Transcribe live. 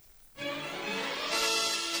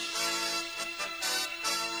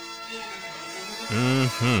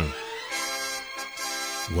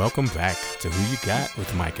Welcome back to Who You Got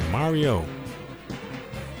with Mike and Mario.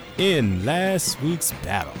 In last week's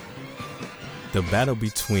battle, the battle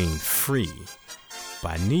between Free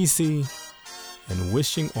by Niecy and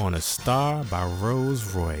Wishing on a Star by Rose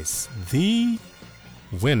Royce, the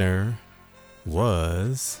winner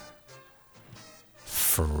was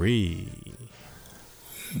Free.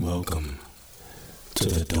 Welcome to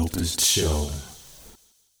the dopest show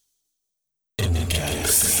in the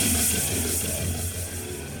galaxy.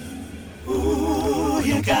 Who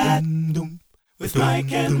you got with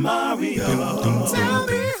Mike and Mario? Tell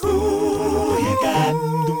me who you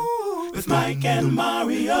got with Mike and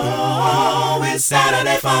Mario. It's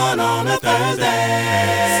Saturday fun on a Thursday.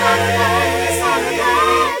 Saturday,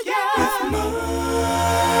 yeah. With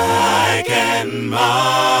Mike and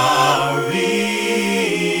Mario.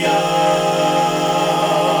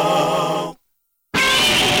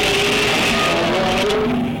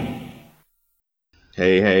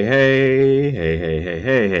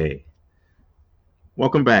 Hey.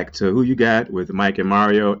 Welcome back to Who You Got with Mike and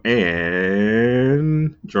Mario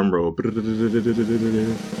and drumroll.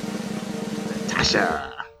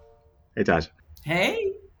 Tasha. Hey, Tasha.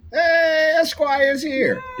 Hey, Esquire's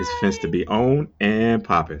here. It's fenced to be on and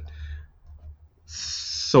popping.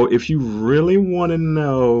 So if you really want to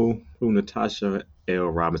know who Natasha L.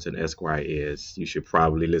 Robinson Esquire is, you should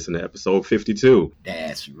probably listen to episode 52.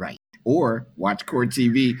 That's right. Or watch Court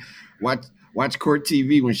TV. Watch Court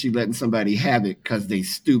TV when she letting somebody have it because they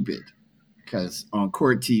stupid. Because on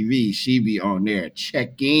Court TV, she be on there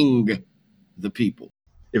checking the people.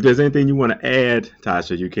 If there's anything you want to add,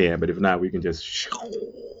 Tasha, you can. But if not, we can just...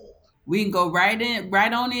 we can go right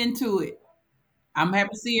on into it. I'm happy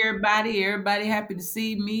to see everybody. Everybody happy to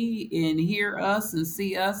see me and hear us and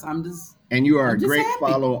see us. And you are I'm a just great happy.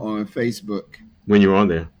 follow on Facebook. When you're on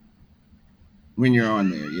there. When you're on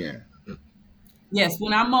there, yeah. Yes,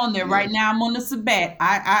 when I'm on there right now, I'm on the sabbat.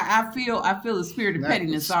 I feel the spirit of Not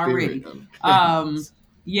pettiness the spirit already. of pettiness.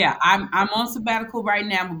 Yeah, I'm on sabbatical right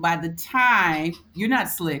now. But by the time you're not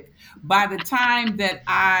slick, by the time that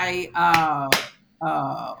by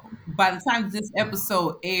the time this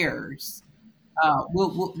episode airs,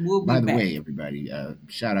 we'll be By the back. way, everybody,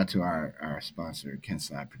 shout out to our sponsor,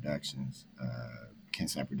 Kenside Productions.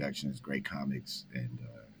 Kenside Productions, great comics, and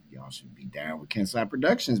y'all should be down with Kenside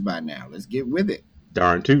Productions by now. Let's get with it.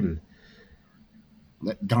 Darn tootin'.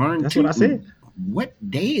 Darn That's tootin'. what I said. What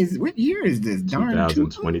year is this? Darn tootin'?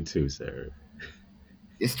 2022, sir.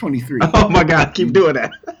 It's 23. Oh my God, keep doing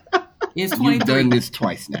that. It's You've 23. done this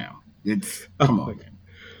twice now. Come on, man.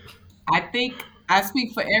 I think I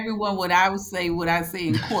speak for everyone what I say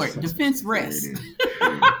in court. Defense There rests. it is.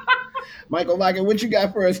 Michael Lockett, what you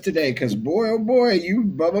got for us today? Because boy, oh boy, you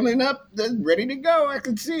bubbling up, ready to go. I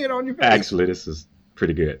can see it on your face. Actually, this is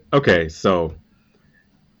pretty good. Okay, so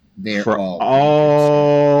They're for all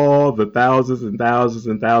all the thousands and thousands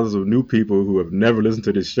and thousands of new people who have never listened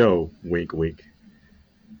to this show, wink, wink.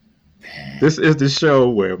 This is the show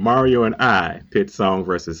where Mario and I pit song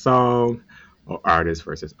versus song, or artist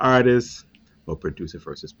versus artist, or producer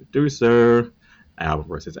versus producer, album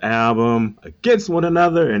versus album, against one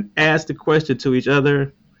another, and ask the question to each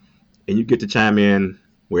other, and you get to chime in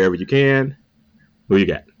wherever you can. Who you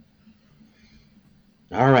got?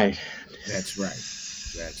 All right. That's right.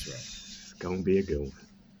 It's going to be a good one.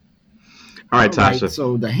 All right, Tasha.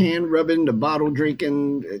 So the hand rubbing, the bottle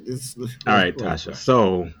drinking. All right, Tasha.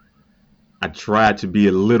 So I tried to be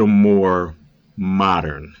a little more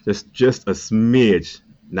modern, just a smidge,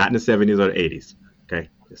 not in the 70s or the 80s. Okay,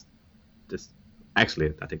 just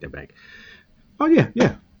actually, I take that back. Oh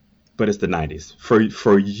yeah, but it's the 90s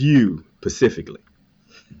for you specifically.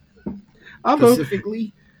 Although,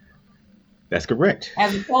 Specifically, that's correct.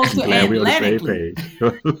 As opposed to Glad we're on the same athletically.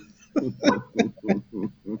 page.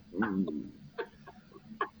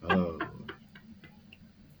 oh,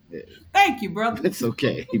 Thank you, brother. it's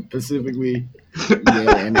okay. Pacifically,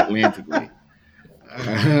 yeah, and Atlantically.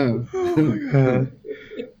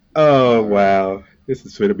 Oh wow, this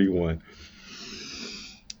is going to be one.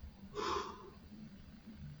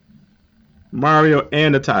 Mario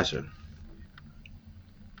and Natasha.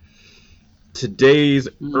 Today's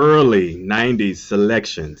early 90s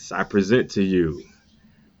selections I present to you.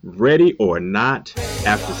 Ready or Not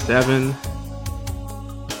After 7.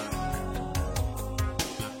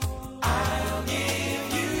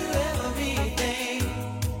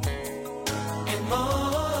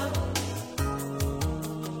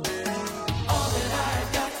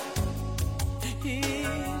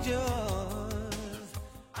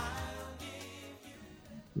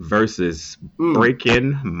 Versus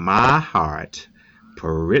Breakin My Heart,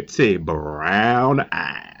 Pretty Brown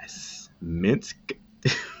Eyes. Mint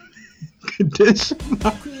condition.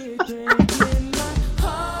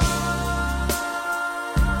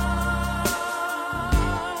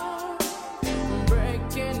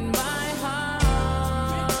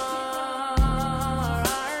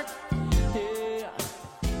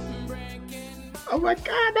 Oh my God,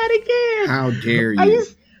 that again. How dare you?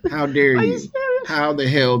 How dare Are you you? serious? How the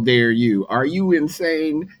hell dare you? Are you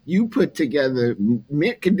insane? You put together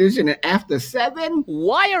mint condition and after 7?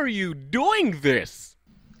 Why are you doing this?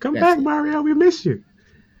 Come That's back, it. Mario. We miss you.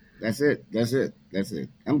 That's it.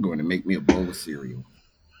 I'm going to make me a bowl of cereal.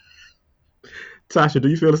 Tasha, do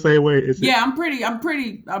you feel the same way? Yeah, I'm pretty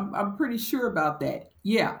sure about that.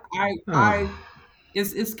 Yeah,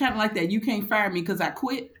 it's kind of like that. You can't fire me because I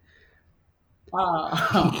quit.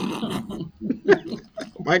 Oh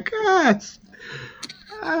my gosh.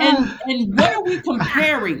 And what are we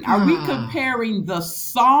comparing? Are we comparing the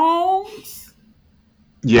songs?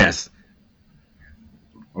 Yes.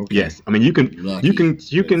 Okay. Yes. I mean, you can Lucky. you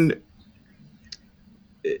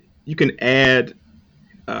can add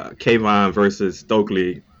Kayvon versus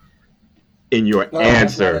Stokely in your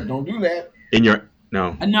answer. Don't do that. In your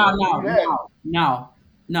no. No.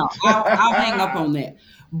 I'll hang up on that.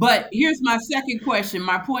 But here's my second question,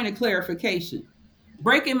 my point of clarification.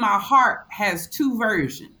 Breaking My Heart has 2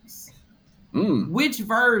 versions. Which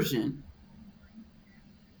version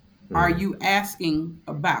are you asking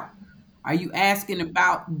about? Are you asking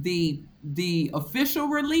about the official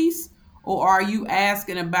release, or are you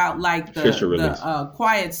asking about like the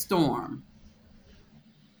Quiet Storm?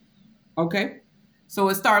 Okay, so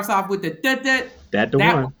it starts off with the That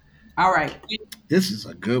one. All right. This is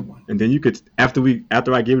a good one. And then you could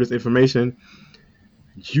after I give this information,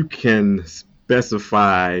 you can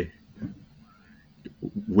specify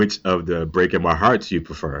which of the Breaking My Hearts you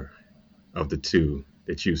prefer of the 2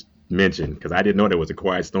 that you mentioned, because I didn't know there was a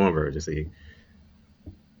Quiet Storm version. See,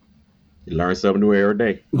 you learn something new every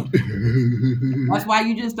day. That's why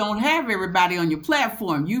you just don't have everybody on your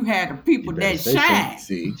platform. You have the people that shine.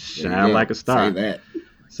 See, shine like a star. Say that.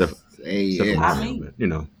 Say it. I mean, you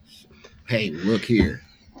know. Hey, look here.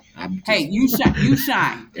 You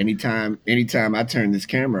shine. Anytime I turn this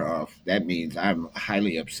camera off, that means I'm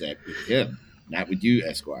highly upset with him, not with you,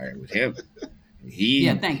 Esquire. With him.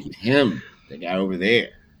 Thank you. Him, the guy over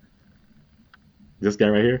there. This guy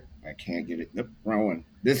right here. I can't get it. Nope, wrong one.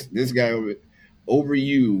 This guy over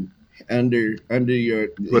you, under your.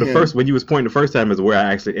 Well, when you was pointing the first time is where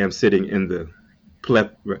I actually am sitting in the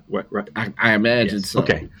pleth. Right. I imagine so.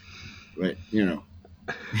 Okay. But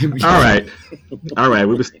All right.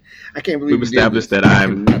 I can't believe we've established that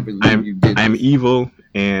I'm evil,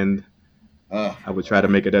 and I would try to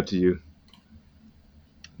make it up to you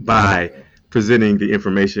by presenting the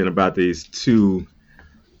information about these 2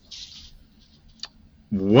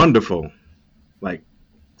 wonderful, like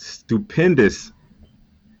stupendous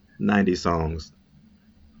 90s songs.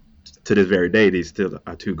 To this very day, these still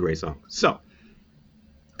are 2 great songs. So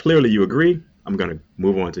clearly you agree. I'm going to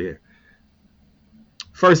move on to here.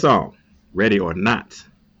 First song, Ready or Not.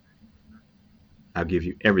 I'll give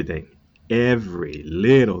you everything. Every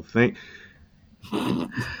little thing.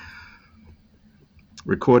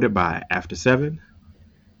 Recorded by After 7.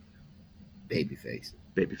 Babyface.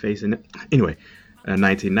 In it. Anyway,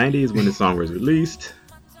 1990 is when the song was released.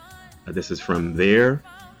 This is from their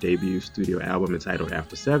debut studio album entitled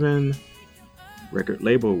After 7. Record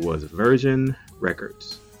label was Virgin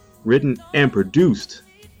Records. Written and produced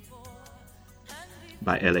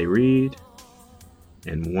by L.A. Reid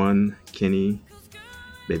and one Kenny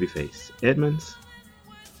Babyface Edmonds.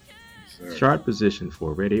 Yes, chart position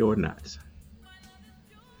for Ready or Not.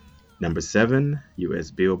 Number 7, U.S.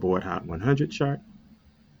 Billboard Hot 100 chart.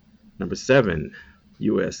 Number 7,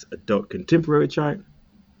 U.S. Adult Contemporary chart.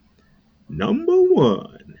 Number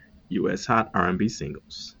 1, U.S. Hot R&B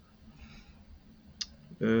Singles.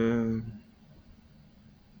 Ladies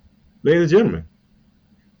and gentlemen.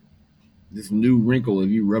 This new wrinkle of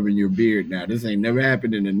you rubbing your beard now. This ain't never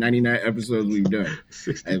happened in the 99 episodes we've done.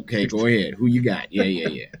 60, okay, go ahead. Who you got?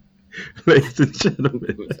 Yeah. Ladies and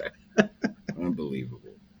gentlemen. Unbelievable.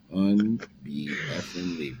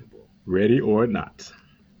 Ready or Not.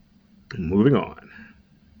 Moving on.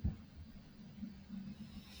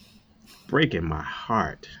 Breaking My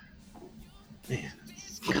Heart. Man,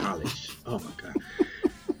 this is college. Oh my God.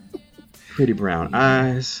 Pretty Brown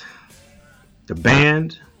Eyes. The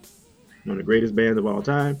band. One of the greatest bands of all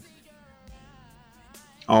time.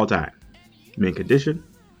 Mint Condition.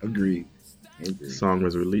 Agreed. The song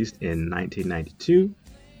was released in 1992.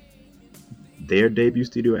 Their debut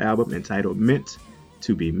studio album entitled Meant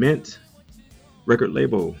to Be Meant. Record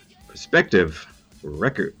label Perspective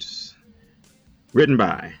Records. Written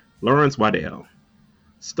by Lawrence Waddell,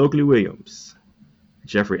 Stokely Williams,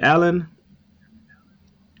 Jeffrey Allen.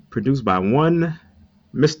 Produced by one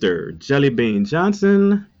Mr. Jellybean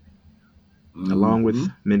Johnson, along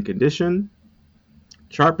with Mint Condition.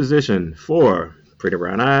 Chart position 4, Pretty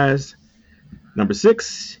Brown Eyes. Number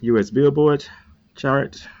 6, U.S. Billboard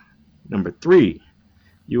chart. Number 3,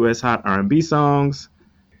 U.S. Hot R&B Songs.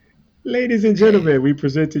 Ladies and gentlemen, we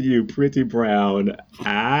present to you Pretty Brown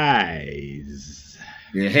Eyes.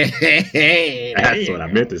 That's what I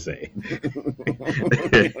meant to say.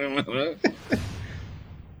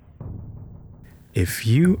 If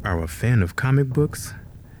you are a fan of comic books,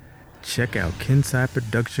 check out Kensai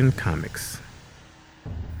Production Comics,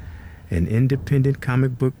 an independent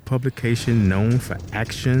comic book publication known for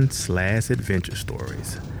action/adventure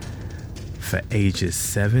stories for ages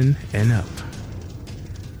 7 and up,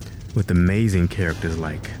 with amazing characters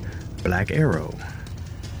like Black Arrow,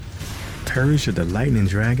 Persia the Lightning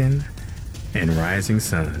Dragon, and Rising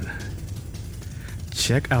Sun.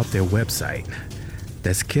 Check out their website.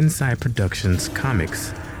 That's Kensai Productions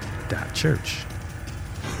Comics.church.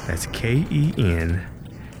 That's KENSAI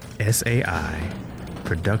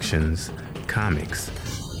Productions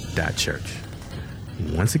Comics.church.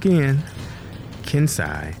 Once again,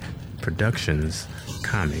 Kensai Productions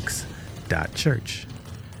Comics.church.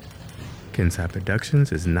 Kensai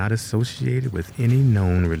Productions is not associated with any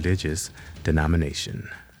known religious denomination.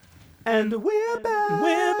 And we're back.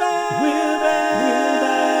 We're back. We're back. We're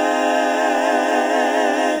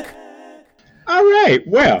back. All right,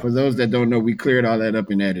 well. For those that don't know, we cleared all that up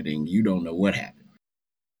in editing. You don't know what happened.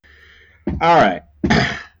 All right.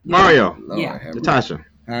 Mario, Yeah. Natasha,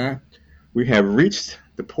 Huh? we have reached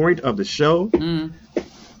the point of the show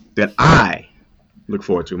that I look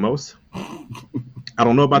forward to most. I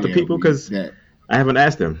don't know about the people because I haven't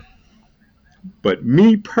asked them. But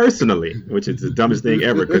me personally, which is the dumbest thing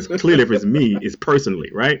ever, because clearly if it's me, it's personally,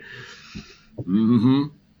 right? Mm-hmm.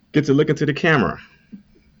 Get to look into the camera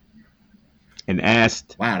and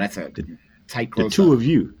ask. Wow, that's a tight the close two of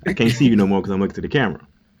you. I can't see you no more because I'm looking to the camera.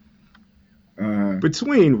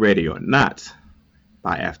 Between Ready or Not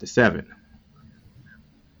by After 7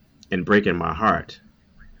 and Breaking My Heart,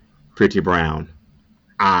 Pretty Brown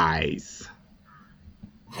Eyes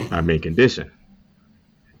are Mint Condition.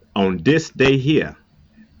 On this day here,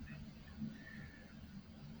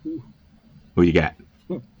 who you got?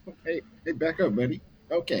 Hey, back up, buddy.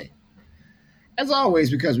 Okay. As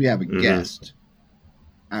always, because we have a guest,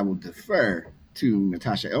 I will defer to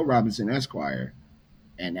Natasha L. Robinson, Esquire,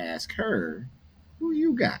 and ask her, who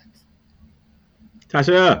you got?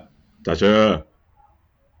 Tasha.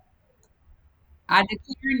 I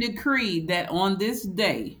declare and decree that on this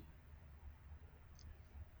day,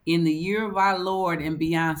 in the year of our Lord and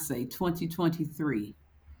Beyonce 2023,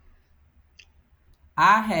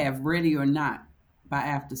 I have Ready or Not by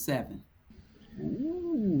After 7.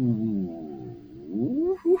 Ooh.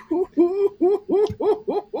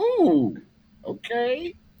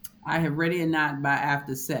 Okay. I have Ready or Not by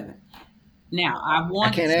After 7. Now, I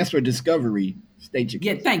can't ask for discovery. State your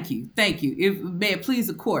case. Thank you. If may it please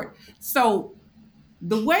the court. So,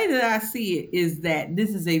 the way that I see it is that this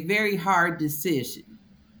is a very hard decision.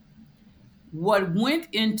 What went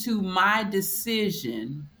into my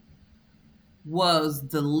decision was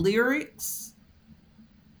the lyrics,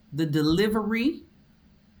 the delivery,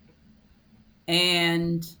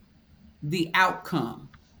 and the outcome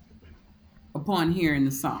upon hearing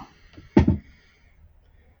the song.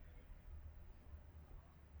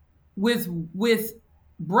 With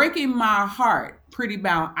Breaking My Heart, Pretty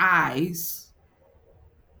Brown Eyes,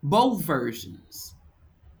 both versions.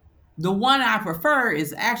 The one I prefer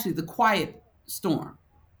is actually the Quiet Storm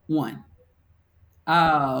one.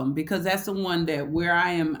 Because that's the one that where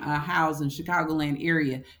I am housed in Chicagoland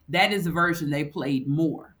area, that is the version they played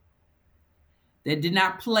more. They did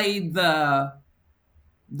not play the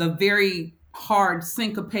very hard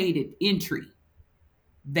syncopated entry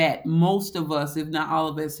that most of us, if not all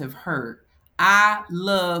of us, have heard. I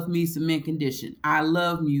love me some Mint Condition. I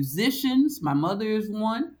love musicians. My mother is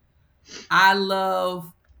one. I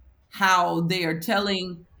love how they are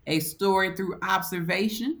telling a story through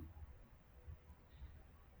observation.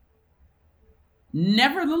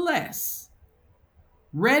 Nevertheless,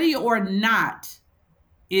 Ready or Not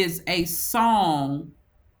is a song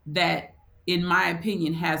that, in my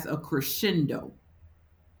opinion, has a crescendo.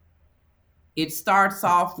 It starts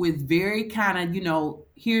off with very kind of,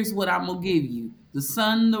 here's what I'm going to give you. The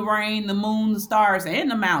sun, the rain, the moon, the stars,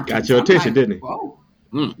 and the mountains. Got your attention, didn't it? Whoa.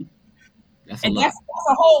 That's a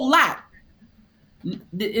whole lot.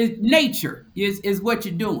 Nature is what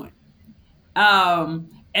you're doing. And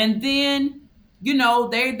then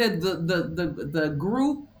they the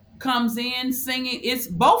group comes in singing. It's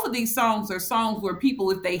both of these songs are songs where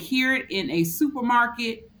people, if they hear it in a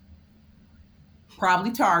supermarket,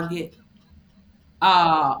 probably Target,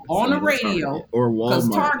 on the Some of the radio, Target or because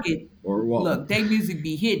Walmart Target, or Walmart. look, they music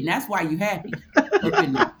be hidden. That's why you happy up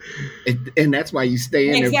in there. And that's why you stay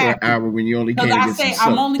in there for an Exactly. hour when you only Because can I get say some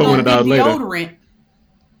I'm soap. only gonna get $400 later. deodorant.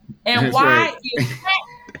 And That's right.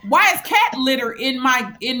 why is cat litter in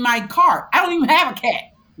my cart? I don't even have a cat.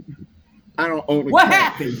 I don't own a What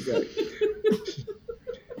cat. happened?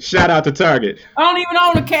 Shout out to Target. I don't even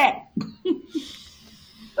own a cat.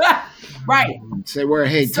 Right. Say where?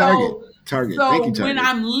 Hey, Target. Target. So Thank you, Target. when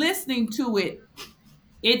I'm listening to it,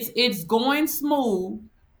 it's going smooth,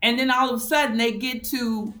 and then all of a sudden they get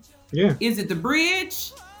to, Yeah. is it the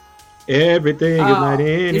bridge? Everything is not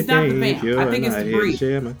anything. It's not the if vamp. you're I think it's not the here to bridge.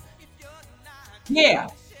 share my- Yeah.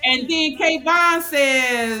 And then Kayvon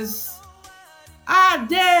says, I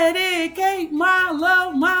dedicate my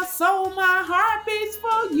love, my soul, my heart beats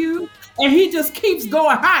for you. And he just keeps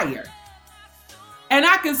going higher. And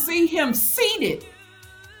I can see him seated.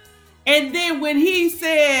 And then when he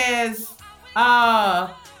says,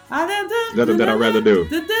 That I'd rather do.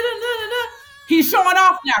 he's showing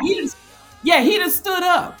off now. He just stood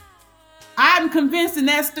up. I'm convinced in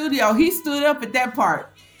that studio, he stood up at that part.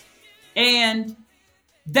 And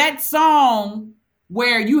that song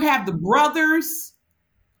where you have the brothers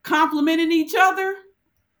complimenting each other,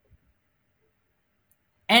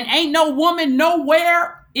 and ain't no woman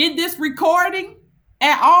nowhere in this recording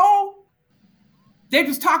at all. They're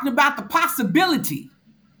just talking about the possibility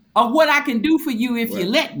of what I can do for you if you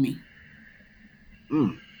let me.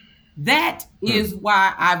 That is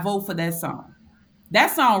why I vote for that song.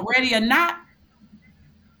 That song, Ready or Not,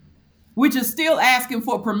 which is still asking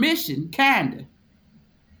for permission, kinda.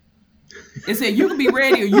 It said you can be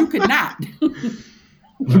ready or you could not.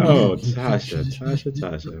 Oh, Tasha,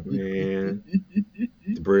 man.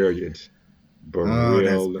 Brilliant. Oh,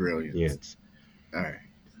 that's brilliant. All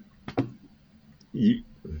right.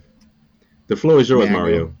 The floor is yours, May I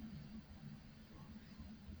Mario. go?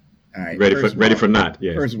 All right. Ready for not.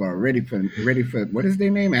 Yes. First of all, ready for what is their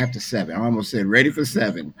name? After 7. I almost said Ready for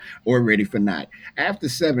 7 or Ready for Not. After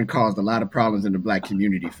 7 caused a lot of problems in the black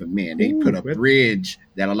community for men. They put a bridge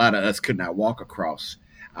that a lot of us could not walk across.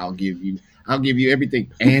 I'll give you everything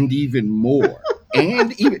and even more.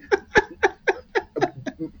 And even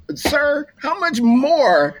sir, how much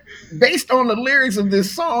more, based on the lyrics of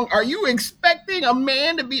this song, are you expecting a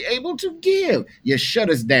man to be able to give? You shut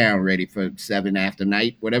us down, Ready for 7 After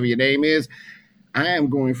Night, whatever your name is. I am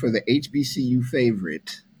going for the HBCU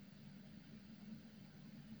favorite,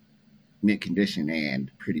 Mint Condition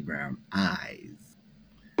and Pretty Brown Eyes.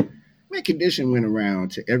 Mint Condition went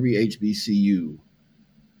around to every HBCU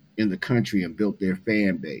in the country and built their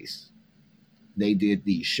fan base. They did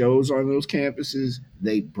these shows on those campuses.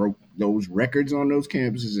 They broke those records on those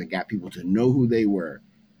campuses and got people to know who they were.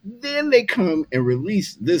 Then they come and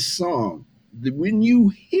release this song. When you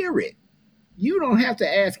hear it, you don't have to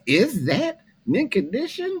ask, is that Mint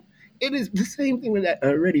Condition? It is the same thing with that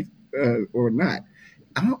Ready or Not.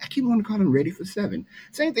 I keep wanting to call them Ready for 7.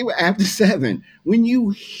 Same thing with After 7. When you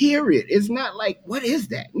hear it, it's not like, what is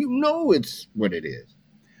that? You know it's what it is.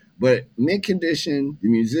 But Mint Condition, the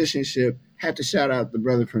musicianship, had to shout out the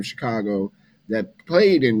brother from Chicago that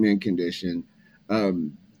played in Mint Condition.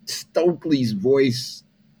 Stokely's voice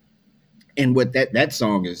and what that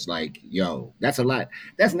song is like, yo, that's a lot.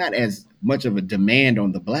 That's not as much of a demand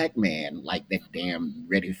on the black man like that damn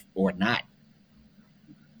Ready or Not.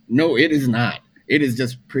 No, it is not. It is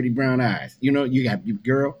just Pretty Brown Eyes. You know,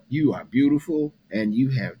 girl, you are beautiful and you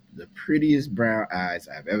have the prettiest brown eyes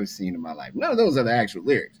I've ever seen in my life. None of those are the actual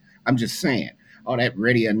lyrics. I'm just saying, all that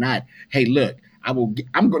Ready or Not. Hey, look,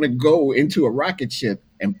 I'm going to go into a rocket ship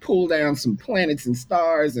and pull down some planets and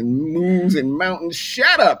stars and moons and mountains.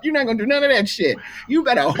 Shut up. You're not going to do none of that shit. You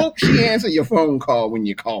better hope she answer your phone call when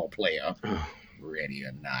you call, player. Ready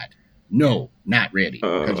or Not. No, not ready.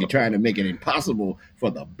 Because you're trying to make it impossible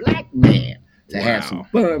for the black man to have some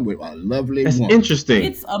fun with a lovely woman. That's interesting.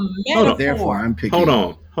 It's a metaphor. Therefore, I'm picking.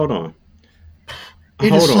 Hold on.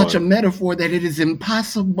 It is such a metaphor that it is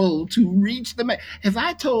impossible to reach the man. If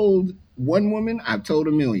I told one woman, I've told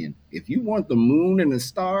a million. If you want the moon and the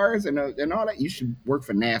stars and all that, you should work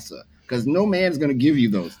for NASA because no man's going to give you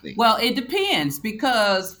those things. Well, it depends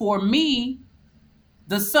because for me,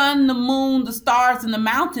 the sun, the moon, the stars, and the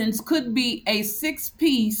mountains could be a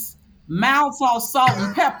 6-piece mild salt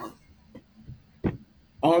and pepper.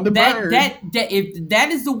 On the that bird. that if that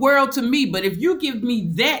is the world to me, but if you give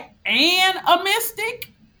me that and a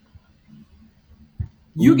mystic,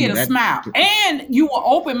 you get a smile, and you will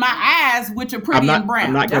open my eyes with your pretty and brown.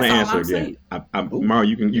 I'm not going to That's all answer I'm again. saying. Mario,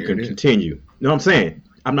 you can continue. You know what I'm saying?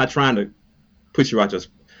 I'm not trying to push you out.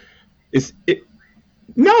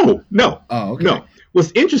 No. Oh, okay. No.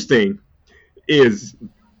 What's interesting is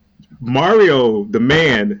Mario, the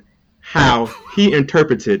man, how he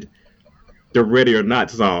interpreted the Ready or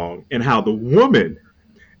Not song and how the woman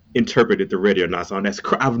interpreted the Ready or Not song.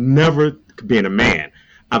 I've never, being a man,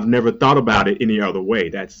 I've never thought about it any other way.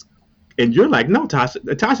 And you're like, no,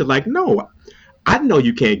 Tasha's like, no, I know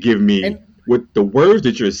you can't give me with the words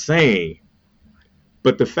that you're saying,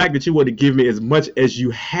 but the fact that you want to give me as much as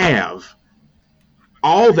you have,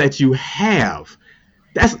 all that you have,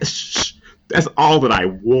 that's all that I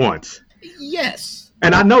want. Yes.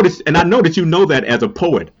 And I know that you know that as a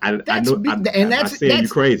poet. I'm not saying you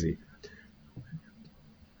crazy.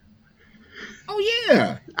 Oh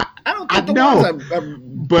yeah. I don't think the words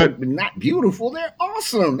are not beautiful. They're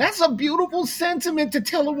awesome. That's a beautiful sentiment to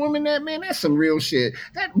tell a woman that, man, that's some real shit.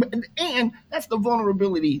 And that's the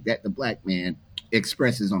vulnerability that the black man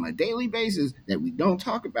expresses on a daily basis that we don't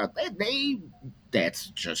talk about. That's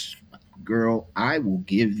just, girl, I will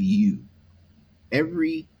give you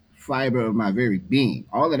every fiber of my very being.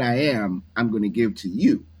 All that I am, I'm going to give to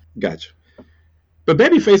you. Gotcha. But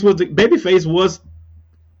Babyface was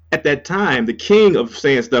at that time the king of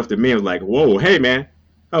saying stuff to men. Was like, whoa, hey man,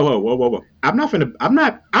 whoa. I'm not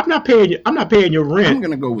paying your rent. I'm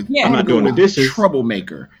gonna go with I'm not doing the dishes.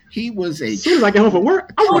 Troublemaker. He was as soon as I get home from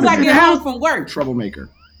work, troublemaker.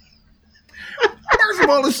 First of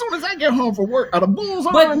all, as soon as I get home from work, are the bulls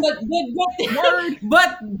on? But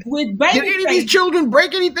with Babyface, did any of these children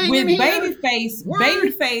break anything? With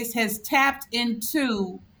Babyface has tapped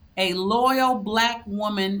into a loyal black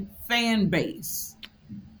woman fan base.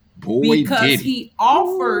 Because he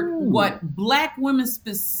offered what black women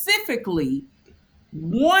specifically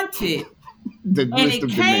wanted, and it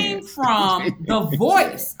came from the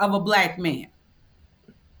voice of a black man.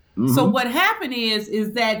 Mm-hmm. So what happened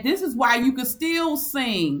is that this is why you could still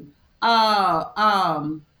sing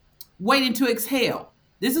Waiting to Exhale.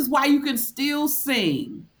 This is why you can still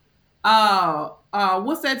sing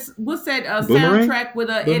what's that soundtrack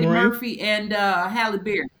with Eddie Murphy and Halle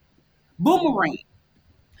Berry? Boomerang.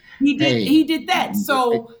 He did that.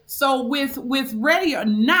 So with Ready or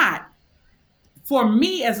Not, for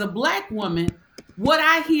me as a black woman, what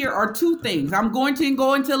I hear are two things. I'm going to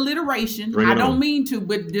go into alliteration. I don't mean to,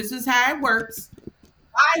 but this is how it works.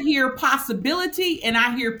 I hear possibility and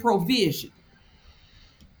I hear provision.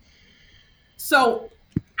 So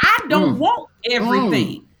I don't want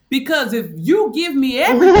everything, because if you give me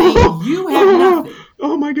everything, you have nothing.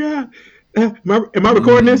 Oh my God. Am I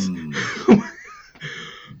recording this?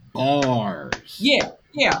 Bars. Yeah.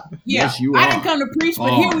 Yes, you are. I didn't come to preach,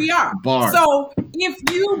 but here we are. Bars. So if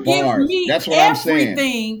you give me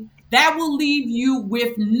everything, that will leave you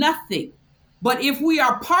with nothing. But if we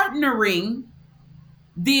are partnering,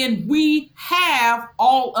 then we have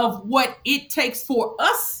all of what it takes for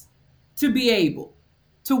us to be able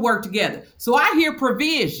to work together. So I hear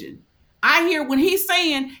provision. I hear when he's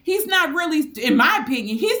saying, he's not really, in my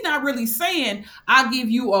opinion, he's not really saying, I'll give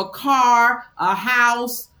you a car, a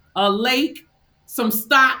house, a lake, some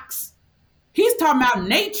stocks. He's talking about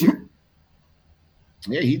nature.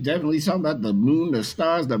 Yeah, he's definitely talking about the moon, the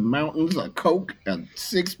stars, the mountains, a Coke, a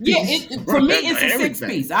 6-piece. Yeah, for me, it's a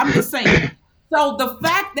 6-piece. I'm just saying. So the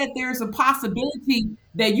fact that there's a possibility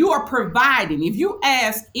that you are providing, if you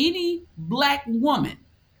ask any black woman,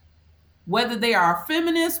 whether they are a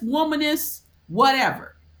feminist, womanist,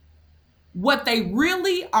 whatever, what they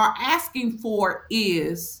really are asking for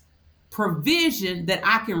is provision that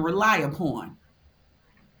I can rely upon.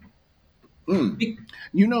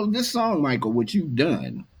 You know, this song, Michael, what you've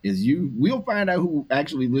done is we'll find out who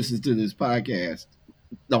actually listens to this podcast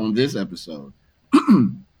on this episode.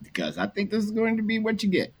 Because I think this is going to be what you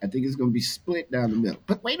get. I think it's going to be split down the middle.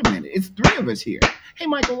 But wait a minute, it's 3 of us here. Hey,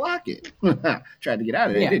 Michael Lockett. Tried to get out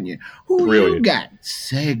of there, didn't you? Who Brilliant. You got?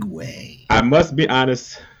 Segue. I must be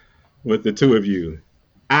honest with the 2 of you.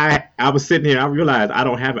 I was sitting here, I realized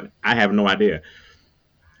I have no idea.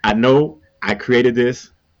 I know I created this,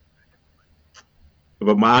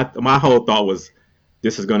 but my whole thought was,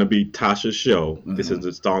 this is going to be Tasha's show. Mm-hmm. This is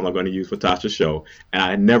the song I'm going to use for Tasha's show. And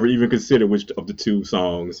I never even considered which of the 2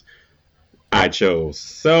 songs I chose.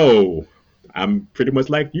 So I'm pretty much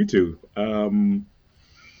like you 2.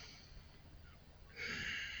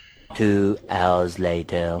 2 hours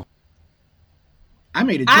later. I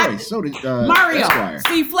made a I- choice. So did Mario, Esquire.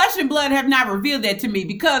 see, Flesh and Blood have not revealed that to me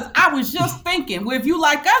because I was just thinking, well, if you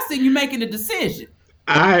like us, then you're making a decision.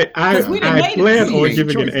 I 'Cause we done made a plan on decision.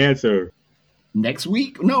 giving an answer. Next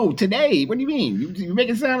week? No, today. What do you mean? You make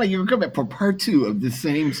it sound like you're coming back for part 2 of the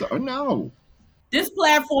same song. No. This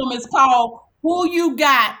platform is called Who You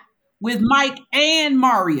Got with Mike and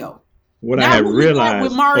Mario. What Not I have who you got realized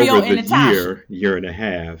with Mario over and the Natasha. year and a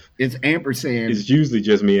half, It's ampersand. it's usually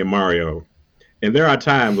just me and Mario. And there are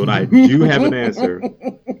times when I do have an answer.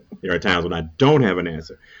 There are times when I don't have an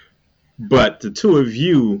answer. But the two of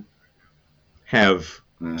you have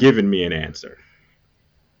given me an answer.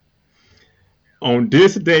 On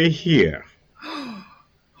this day here,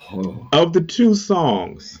 of the two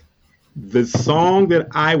songs, the song that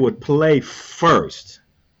I would play first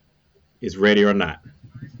is Ready or Not.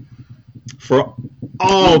 For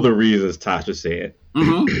all the reasons Tasha said.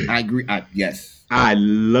 I agree. Yes. I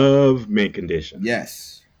love Mint Condition.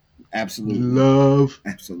 Yes. Absolutely. Love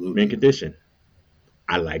Absolutely. Mint Condition.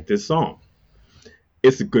 I like this song.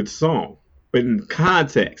 It's a good song. But in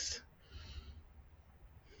context,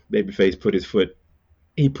 Babyface put his foot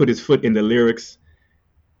in the lyrics,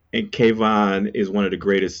 and Kayvon is one of the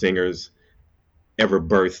greatest singers ever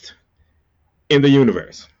birthed in the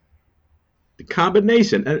universe. The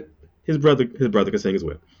combination, his brother can sing as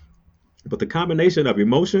well, but the combination of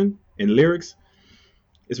emotion and lyrics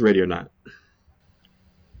is Ready or Not.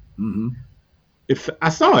 Mm-hmm. If I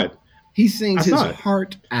saw it, he sings his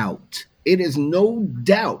heart out. It is no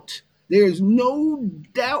doubt. There's no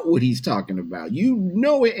doubt what he's talking about. You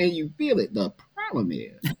know it and you feel it. The problem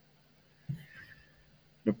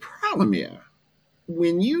is,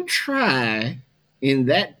 when you try in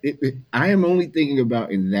that, I am only thinking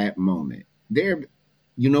about in that moment. There,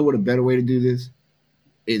 you know what a better way to do this?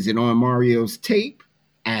 Is it on Mario's tape?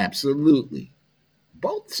 Absolutely.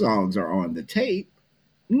 Both songs are on the tape.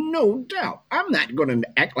 No doubt. I'm not going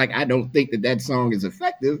to act like I don't think that song is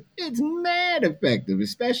effective. It's mad effective,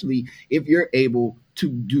 especially if you're able to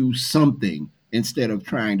do something instead of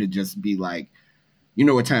trying to just be like, you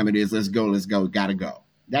know what time it is, let's go, gotta go.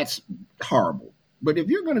 That's horrible. But if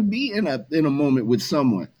you're going to be in a moment with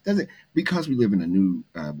someone, because we live in a new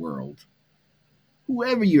world,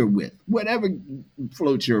 whoever you're with, whatever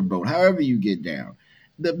floats your boat, however you get down,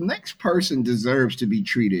 the next person deserves to be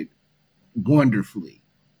treated wonderfully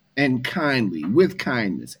and kindly, with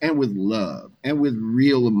kindness and with love and with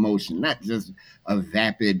real emotion, not just a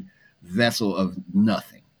vapid vessel of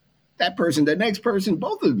nothing. That person, the next person,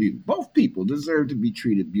 both of you, both people deserve to be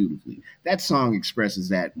treated beautifully. That song expresses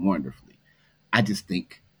that wonderfully. I just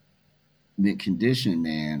think Mint Condition,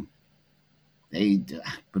 man,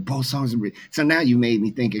 but both songs are so now you made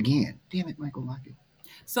me think again. Damn it, Michael Lockett.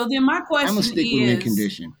 So then my question I'm gonna stick with Mint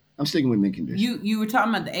Condition. I'm sticking with Mint Condition. You were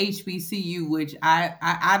talking about the HBCU, which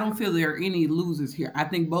I don't feel there are any losers here. I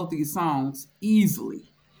think both these songs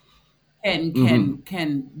easily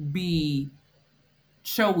can be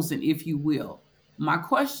chosen, if you will. My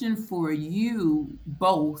question for you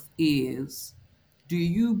both is, do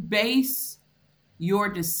you base your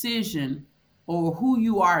decision or who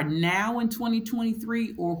you are now in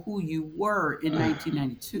 2023 or who you were in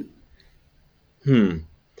 1992?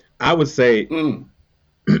 I would say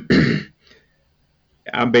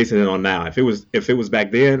I'm basing it on now. If it was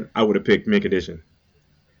back then, I would have picked Mint Condition.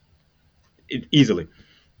 Easily.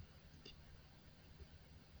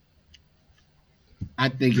 I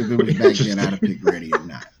think if it was back then, I'd have picked Ready or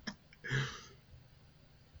Not.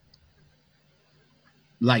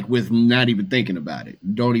 Like with not even thinking about it.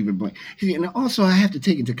 Don't even blink. And also, I have to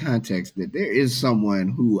take into context that there is someone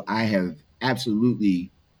who I have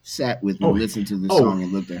absolutely sat with and listened to the song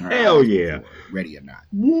and looked at her. Hell yeah. Before, Ready or Not.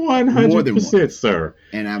 100%, sir.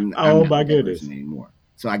 And I'm not my goodness anymore.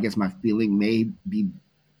 So I guess my feeling may be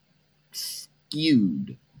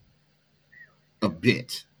skewed a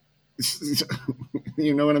bit.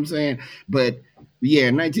 You know what I'm saying? But yeah,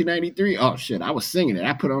 1993, oh shit, I was singing it.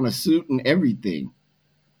 I put on a suit and everything.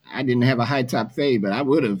 I didn't have a high top fade, but I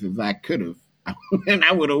would have if I could have. And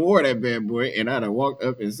I would have wore that bad boy and I'd have walked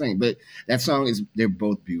up and sang. But that song they're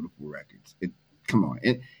both beautiful records. Come on.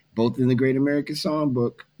 And both in the Great American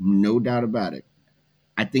Songbook, no doubt about it.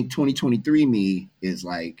 I think 2023 me is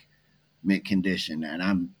like Mint Condition. And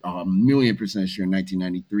I'm 1,000,000% sure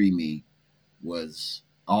 1993 me was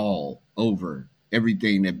all over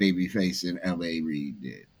everything that Babyface and L.A. Reid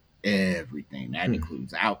did. Everything. That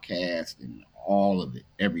includes Outkast and all of it.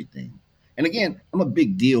 Everything. And again, I'm a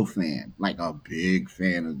big Deal fan, like a big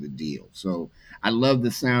fan of the Deal. So I love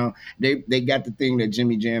the sound. They got the thing that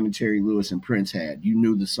Jimmy Jam and Terry Lewis and Prince had. You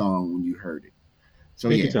knew the song when you heard it. So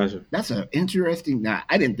Thank you, Tasha. That's an interesting. Now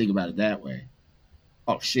I didn't think about it that way.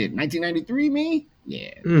 Oh shit, 1993 me?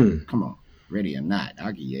 Yeah. Mm. Come on. Ready or not,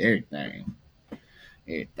 I'll give you everything.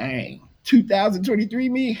 Everything. 2023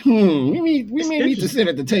 me? We may need to sit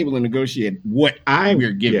at the table and negotiate what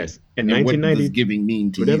we're giving. Yes. In and what 1990, does giving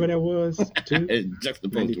mean to whatever you? that was,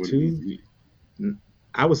 Juxtaposed to what it means to me.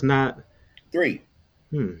 I was not. 3.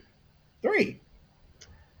 Hmm. 3.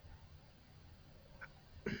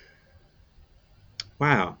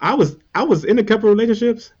 Wow. I was in a couple of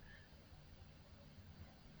relationships,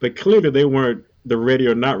 but clearly they weren't the ready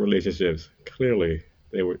or not relationships. Clearly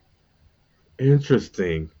they were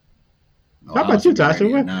interesting. Oh, How about you, Tasha?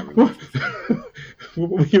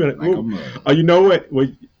 Oh, you know what? Well,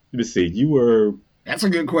 let me see. You were. That's a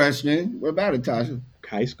good question. What about it, Tasha?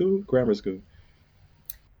 High school, grammar school.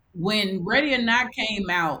 When Ready or Not came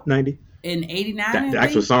out 90. in 89, The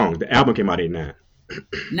actual song, the album came out in 89.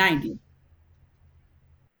 90.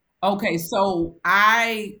 Okay, so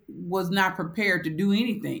I was not prepared to do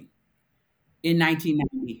anything in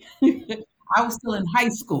 1990. I was still in high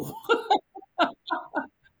school.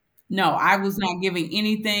 No, I was not giving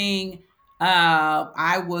anything.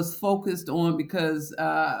 I was focused on because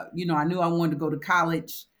I knew I wanted to go to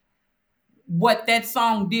college. What that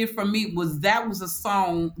song did for me was that was a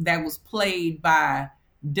song that was played by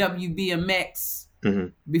WBMX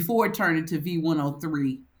before it turned into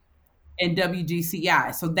V103 and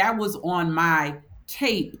WGCI. So that was on my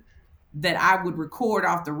tape that I would record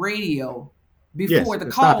off the radio before the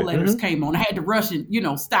call letters came on. I had to rush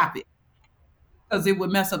and, stop it because it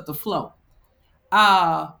would mess up the flow.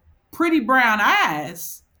 Pretty Brown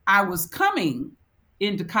Eyes, I was coming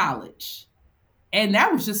into college, and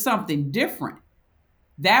that was just something different.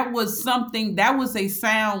 That was a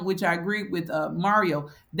sound, which I agree with Mario,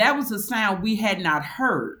 that was a sound we had not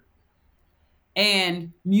heard.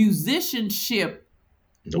 And musicianship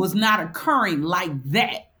was not occurring like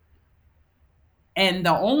that. And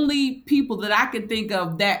the only people that I could think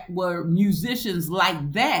of that were musicians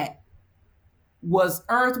like that was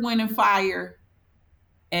Earth, Wind, and Fire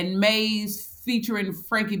and Maze featuring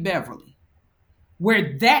Frankie Beverly,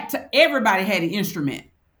 where everybody had an instrument.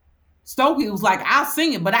 Stokey was like, I'll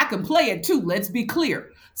sing it, but I can play it too. Let's be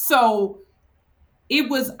clear. So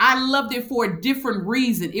I loved it for a different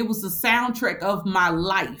reason. It was the soundtrack of my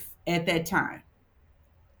life at that time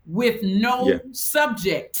with no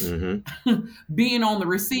subject being on the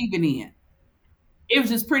receiving end. It was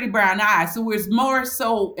just Pretty Brown Eyes. So it was more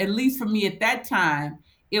so, at least for me at that time,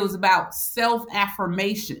 it was about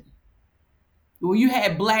self-affirmation. Well, you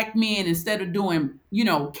had black men, instead of doing,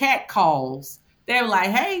 cat calls, they were like,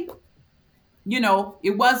 hey,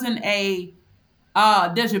 it wasn't a,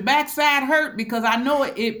 does your backside hurt? Because I know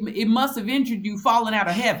it must have injured you falling out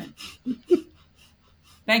of heaven.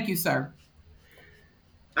 Thank you, sir.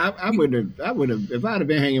 I would have, if I'd have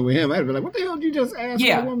been hanging with him, I'd have been like, what the hell did you just ask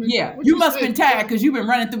a woman? Yeah, you must have been tired because you've been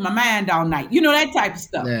running through my mind all night. That type of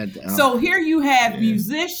stuff. So here you have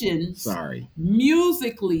musicians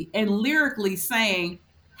musically and lyrically saying,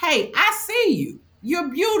 hey, I see you. You're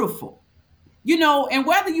beautiful. And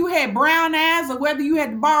whether you had brown eyes or whether you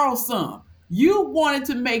had to borrow some, you wanted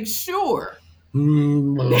to make sure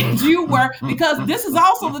that you were, because this is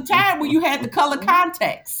also the time when you had the color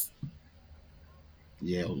contacts.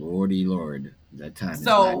 Yeah, Lordy Lord. That time is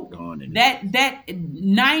so not gone anymore. That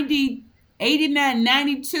 90, 89,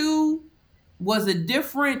 92 was a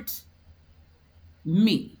different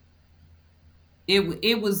me.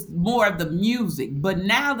 It was more of the music. But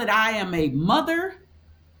now that I am a mother,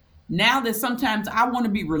 now that sometimes I want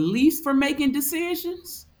to be released from making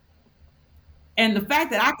decisions, and the fact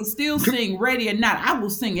that I can still sing Ready or Not, I will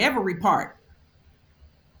sing every part.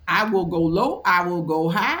 I will go low, I will go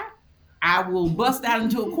high, I will bust out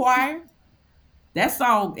into a choir. That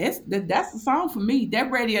song, that's the song for me.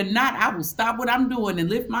 That Ready or Not, I will stop what I'm doing and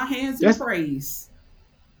lift my hands in praise.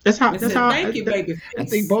 That's how. Thank you, baby. I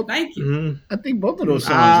think both. Thank you. I think both of those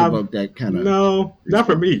songs evoke that kind of. No, not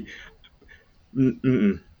for me.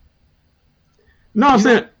 No, I'm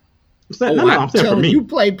saying. I'm saying for me. You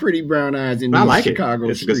play Pretty Brown Eyes in these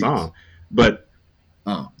Chicago streets. It's a good song, but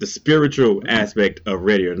the spiritual aspect of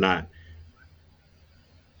Ready or Not.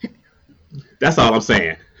 That's all I'm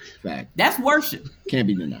saying. Fact. That's worship. Can't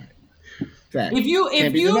be denied. Fact. If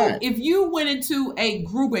you went into a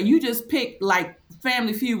group and you just picked like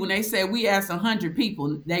Family Feud when they said we asked 100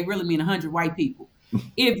 people, they really mean 100 white people.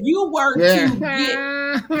 If you were to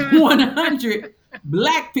get 100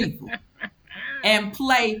 black people and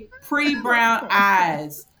play Pretty Brown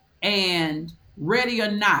Eyes and Ready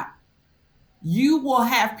or Not, you will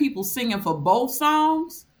have people singing for both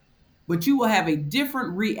songs, but you will have a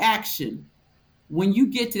different reaction when you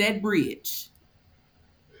get to that bridge.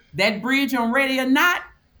 that bridge on Ready or Not,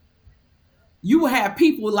 you will have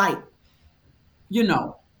people like, you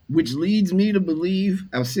know, Which leads me to believe,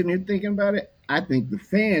 I was sitting here thinking about it. I think the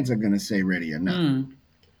fans are going to say Ready or Not.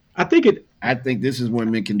 I think it. I think this is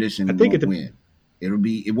when Mint Condition I think won't it. win.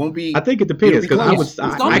 It won't be. I think it It'll depends be because close.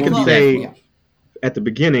 I be can close. say Yeah. at the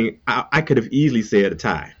beginning I could have easily said a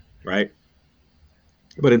tie, right?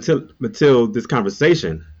 But until this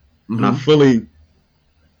conversation, and I fully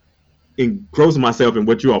engross myself in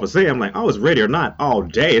what you all were saying, I'm like, oh, it's Ready or Not all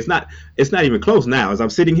day. It's not even close now. As I'm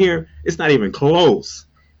sitting here, it's not even close.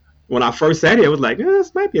 When I first sat here, I was like,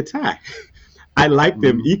 this might be a tie. I like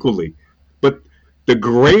them equally, but the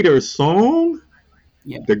greater song,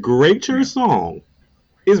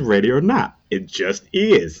 is Ready or Not. It just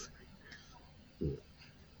is.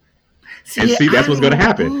 See, that's what's going to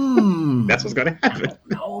happen. That's what's going to happen. I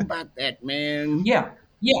don't know about that, man. Yeah.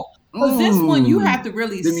 Because this one, you have to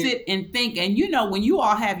really sit and think. And, when you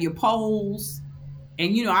all have your polls,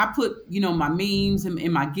 and, I put, my memes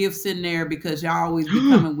and my gifts in there because y'all always be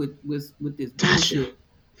coming with this bullshit.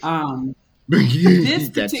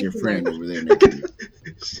 That's your friend over there next to you.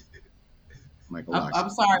 Michael I'm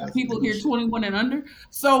sorry, people here 21 and under.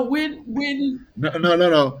 So when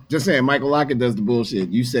No. Just saying, Michael Lockett does the bullshit.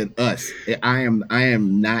 You said us. I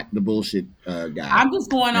am not the bullshit guy. I'm just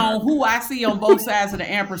going on who I see on both sides of the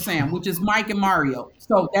ampersand, which is Mike and Mario.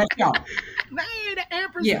 So that's y'all. The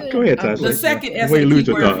ampersand. Yeah, go ahead, Tasha. The second SAT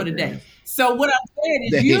word for the day. So what I'm saying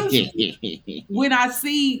is usually when I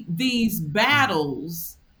see these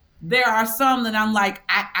battles, there are some that I'm like,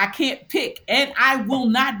 I can't pick, and I will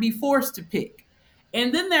not be forced to pick.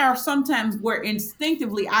 And then there are some times where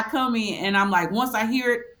instinctively I come in and I'm like, once I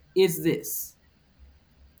hear it, it's this.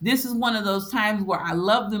 This is one of those times where I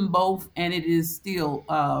love them both, and it is still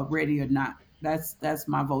Ready or Not. That's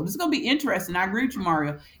my vote. It's going to be interesting. I agree with you,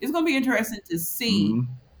 Mario. It's going to be interesting to see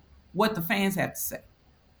what the fans have to say.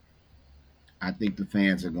 I think the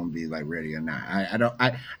fans are going to be like Ready or Not.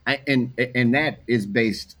 And that is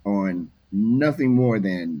based on nothing more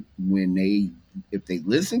than if they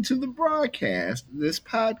listen to the broadcast, this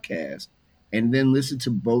podcast, and then listen to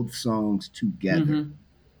both songs together.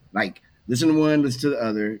 Like listen to one, listen to the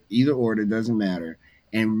other, either order, doesn't matter,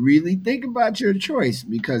 and really think about your choice,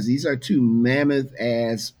 because these are two mammoth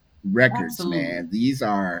ass records. Absolutely. Man. These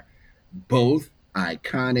are both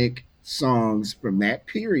iconic songs from that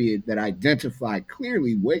period that identify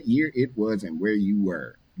clearly what year it was and where you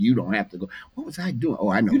were. You don't have to go, what was I doing? Oh,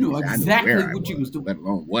 I know. You know exactly what you was doing. Let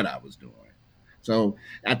alone what I was doing. So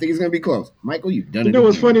I think it's going to be close. Michael, you've done it. You know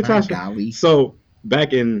what's funny, Tasha? Golly. So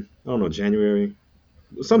back in, I don't know, January,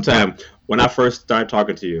 sometime when I first started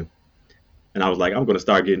talking to you, and I was like, I'm going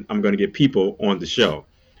to get people on the show.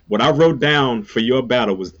 What I wrote down for your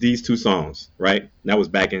battle was these two songs, right? That was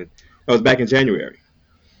back in January.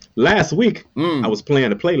 Last week, I was playing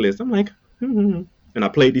the playlist. I'm like, and I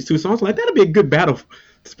played these two songs. I'm like, that'll be a good battle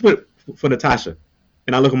to put for Natasha.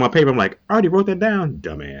 And I look at my paper. I'm like, I already wrote that down,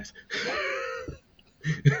 dumbass.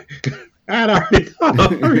 I already.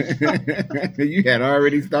 You had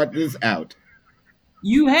already thought this out.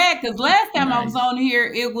 You had, because last time I was on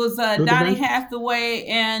here, it was Donny Hathaway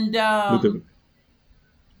and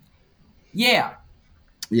yeah,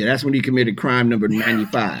 that's when he committed crime number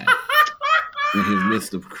 95 in his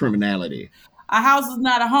list of criminality. A house is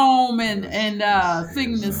not a home, and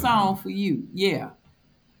singing this song for you. Yeah.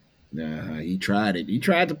 He tried it. He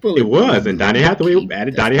tried to pull it. It was, and Donny Hathaway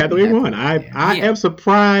won. I am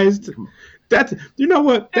surprised. That's, you know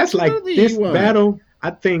what? That's absolutely like this battle.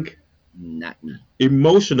 I think not me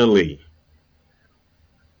emotionally.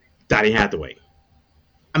 Donny Hathaway.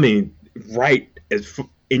 I mean, right as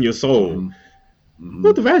in your soul.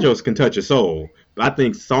 Luther Vandross can touch your soul, but I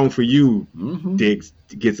think "Song for You"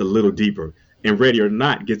 gets a little deeper, and "Ready or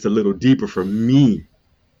Not" gets a little deeper for me.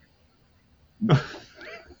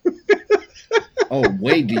 Oh,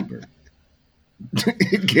 way deeper.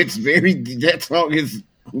 It gets very. That song is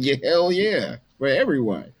hell yeah for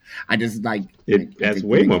everyone. I just like it. That's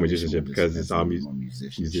way more musicianship because it's all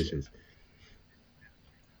musicians.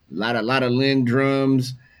 A lot of Lynn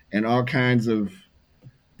drums and all kinds of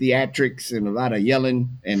theatrics and a lot of yelling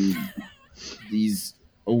and these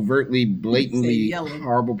overtly, blatantly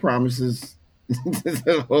horrible promises. There's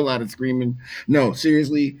a whole lot of screaming. No,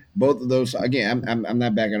 seriously, both of those. Again, I'm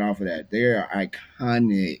not backing off of that. They are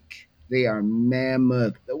iconic. They are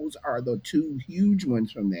mammoth. Those are the two huge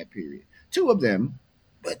ones from that period. Two of them,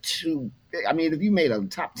 but two. I mean, if you made a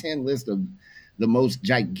top 10 list of the most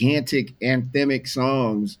gigantic anthemic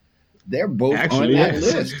songs, they're both on that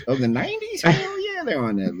list of the 90s. Hell yeah, they're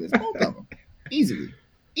on that list. Both of them,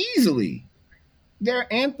 easily.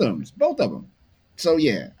 They're anthems, both of them. So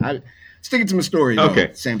yeah, I sticking to my story. Though.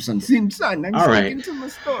 Okay. Samson, I'm All right. sticking to my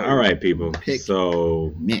story. All right, people. Pick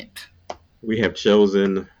So mint. we have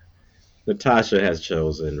chosen. Natasha has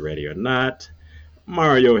chosen Ready or Not.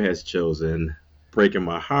 Mario has chosen Breaking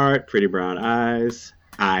My Heart, Pretty Brown Eyes.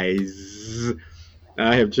 Eyes.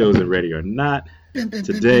 I have chosen Ready or Not.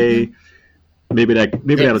 Today, maybe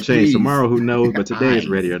that'll change tomorrow. Who knows? But today is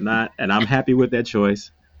Ready or Not, and I'm happy with that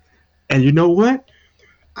choice. And you know what?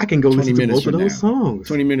 I can go listen to both of those songs.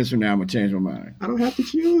 20 minutes from now, I'm gonna change my mind. I don't have to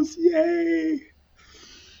choose. Yay!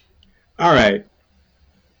 All right.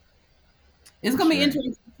 It's going to be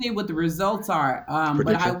interesting to see what the results are.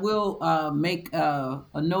 But I will make a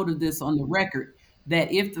note of this on the record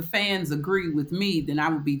that if the fans agree with me, then I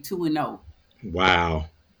will be 2-0. Wow.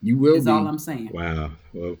 You will is be. all I'm saying. Wow.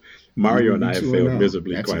 Well, Mario and I have failed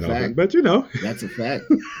miserably quite often, but you know. That's a fact.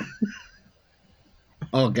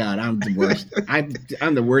 Oh God, I'm the worst.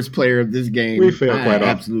 I'm the worst player of this game. We fail quite often.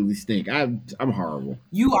 Absolutely stink. I'm horrible.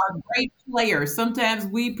 You are a great player. Sometimes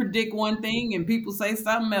we predict one thing and people say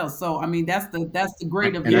something else. So I mean, that's the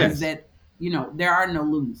great of it is that there are no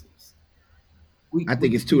losers. I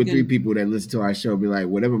think it's 2 or 3 people that listen to our show be like,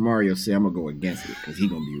 whatever Mario say, I'm gonna go against it because he's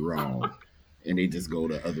gonna be wrong, and they just go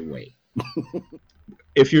the other way.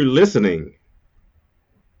 If you're listening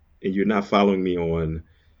and you're not following me on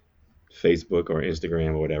Facebook or Instagram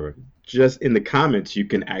or whatever, just in the comments you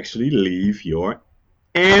can actually leave your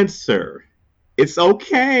answer. It's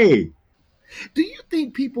okay. Do you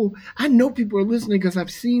think I know people are listening because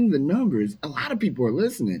I've seen the numbers. A lot of people are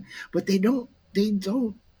listening, but I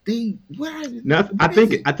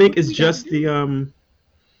think it's just the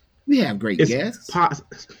we have great guests.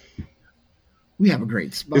 We have a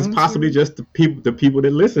great sponsor. It's possibly just the people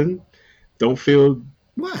that listen don't feel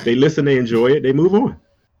they listen, they enjoy it, they move on.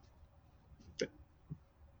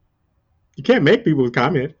 You can't make people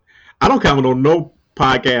comment. I don't comment on no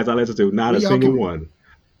podcast I listen to, not a single one.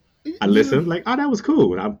 I listen like, oh, that was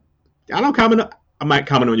cool. I don't comment. I might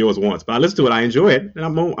comment on yours once, but I listen to it. I enjoy it, and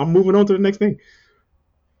I'm moving on to the next thing.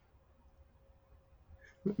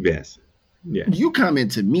 Yes. Yeah. You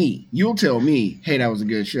comment to me. You'll tell me, hey, that was a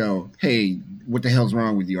good show. Hey, what the hell's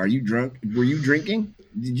wrong with you? Are you drunk? Were you drinking?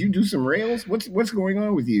 Did you do some rails? What's going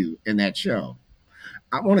on with you in that show?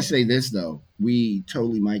 I want to say this, though. We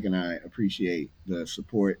totally, Mike and I, appreciate the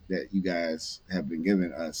support that you guys have been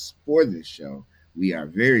giving us for this show. We are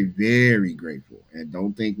very, very grateful. And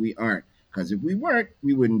don't think we aren't. Because if we weren't,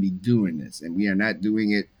 we wouldn't be doing this. And we are not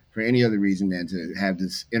doing it for any other reason than to have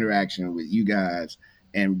this interaction with you guys.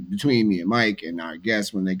 And between me and Mike and our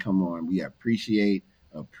guests when they come on, we appreciate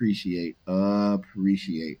all of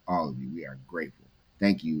you. We are grateful.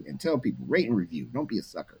 Thank you. And tell people, rate and review. Don't be a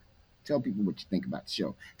sucker. Tell people what you think about the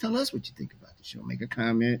show. Tell us what you think about the show. Make a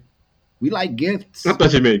comment. We like gifts. I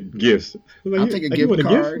thought you meant gifts. I'll take a gift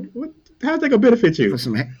card. How's that gonna benefit you? For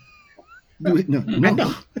some, no, I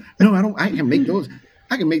don't. I can make those.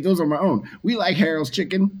 I can make those on my own. We like Harold's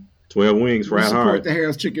Chicken. 12 wings, fried hard. Support the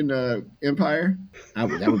Harold's Chicken empire.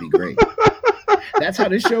 That would be great. That's how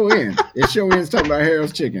this show ends. This show ends talking about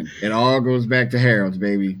Harold's Chicken. It all goes back to Harold's,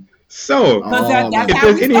 baby. So, that's if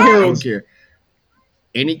there's any Harold's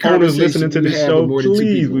any owners listening to this show,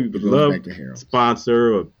 please, we would love to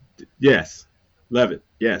sponsor. Yes, love it.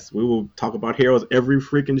 Yes, we will talk about Harold's every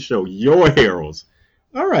freaking show. Your Harold's.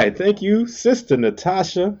 All right, thank you, Sister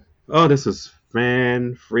Natasha. Oh, this is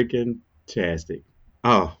fan-freaking-tastic.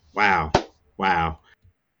 Oh, wow.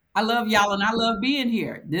 I love y'all and I love being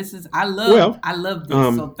here. I love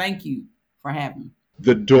this. So thank you for having me.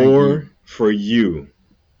 The door for you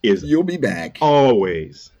is you'll be back.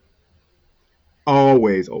 Always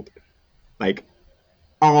open. Like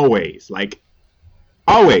always.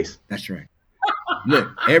 That's right. Look,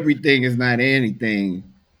 everything is not anything.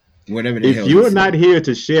 Whatever the hell. If you're not here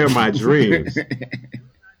to share my dreams,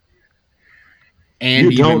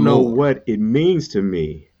 and you don't know what it means to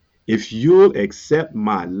me, if you'll accept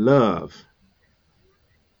my love,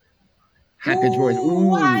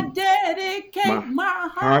 I dedicate my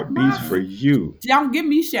heart beats for you. Don't give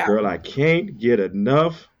me shout. Girl, I can't get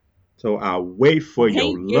enough, so I'll wait for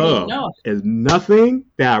your love. There's nothing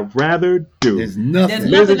that I'd rather do. There's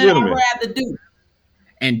nothing that I'd rather do.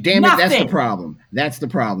 And damn it, that's the problem. That's the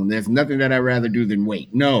problem. There's nothing that I'd rather do than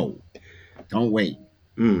wait. No, don't wait.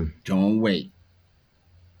 Don't wait.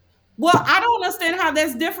 Well, I don't understand how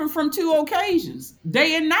that's different from 2 occasions,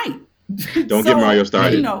 day and night. Don't get Mario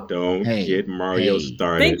started. Don't get Mario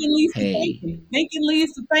started. Thinking leads to thinking. Thinking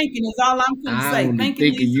leads to thinking is all I'm going to say. Thinking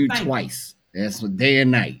leads to you thinking. Twice. That's what day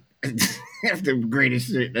and night. That's the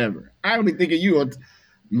greatest shit ever. I only think of you.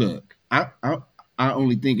 Look, I'm I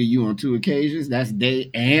only think of you on 2 occasions. That's day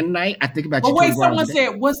and night. I think about But you. wait, 24 hours someone a day.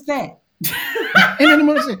 said, "What's that?" And then the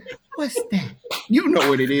mother said, "What's that?" You know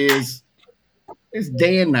what it is. It's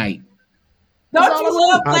day and night. That's Don't all you I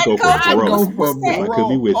love want. I black go for culture? I broke. go What's for that? If I could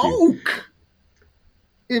be with you. broke.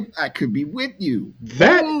 If I could be with you.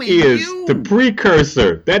 That Only is you. the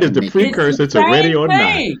precursor. That is the Make it- precursor It's the to Ready same or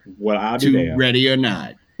thing. Not. Well, I'll be To there. ready or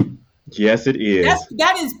not. Yes, it is.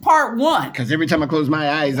 That is part one. Because every time I close my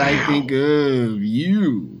eyes, I think of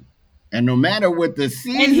you. And no matter what the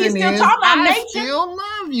season he's still is, talking about I nature. still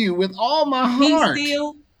love you with all my He's heart.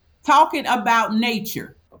 still talking about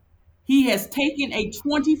nature. He has taken a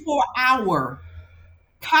 24-hour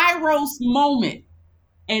Kairos moment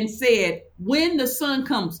and said, when the sun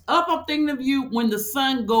comes up, I'm thinking of you. When the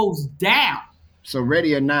sun goes down. So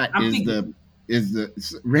ready or not I'm is thinking-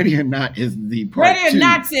 ready or not is the part Ready or 2.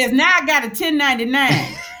 Not says, now I got a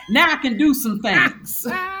 1099. Now I can do some things.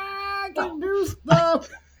 I can do stuff.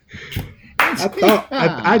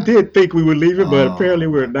 I did think we were leaving, but Oh. apparently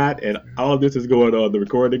we're not. And all of this is going on. The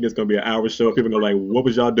recording is going to be an hour show. People are like, "What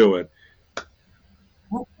was y'all doing?"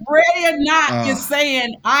 Ready or Not is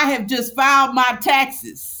saying, I have just filed my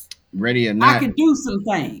taxes. Ready or not. I can do some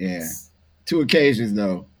things. Yeah. 2 occasions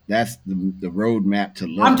though. That's the roadmap to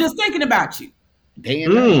love. I'm just thinking about you. Day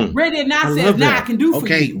and night. Ready or Not I says, love now that. I can do for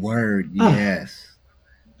Okay, you. word. Yes.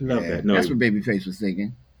 Love that. No, That's what Babyface was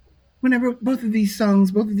thinking. Whenever both of these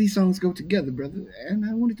songs go together, brother. And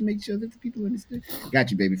I wanted to make sure that the people understood.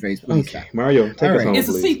 Got you, Babyface. Please okay, stop. Mario, take All us right. home, It's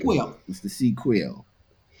a please. sequel. It's the sequel.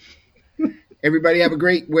 Everybody have a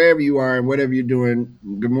great, wherever you are and whatever you're doing.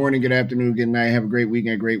 Good morning, good afternoon, good night. Have a great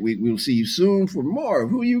weekend, great week. We'll see you soon for more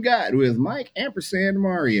of Who You Got with Mike &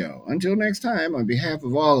 Mario. Until next time, on behalf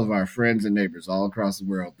of all of our friends and neighbors all across the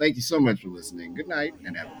world, thank you so much for listening. Good night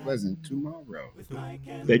and have a pleasant tomorrow.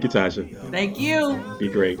 Thank you, Tasha. Thank you. Be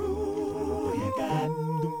great.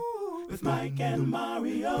 With Mike and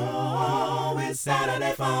Mario, it's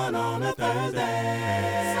Saturday fun on a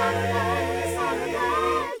Thursday. Saturday,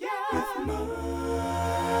 with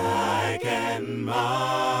Mike and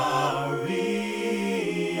Mario.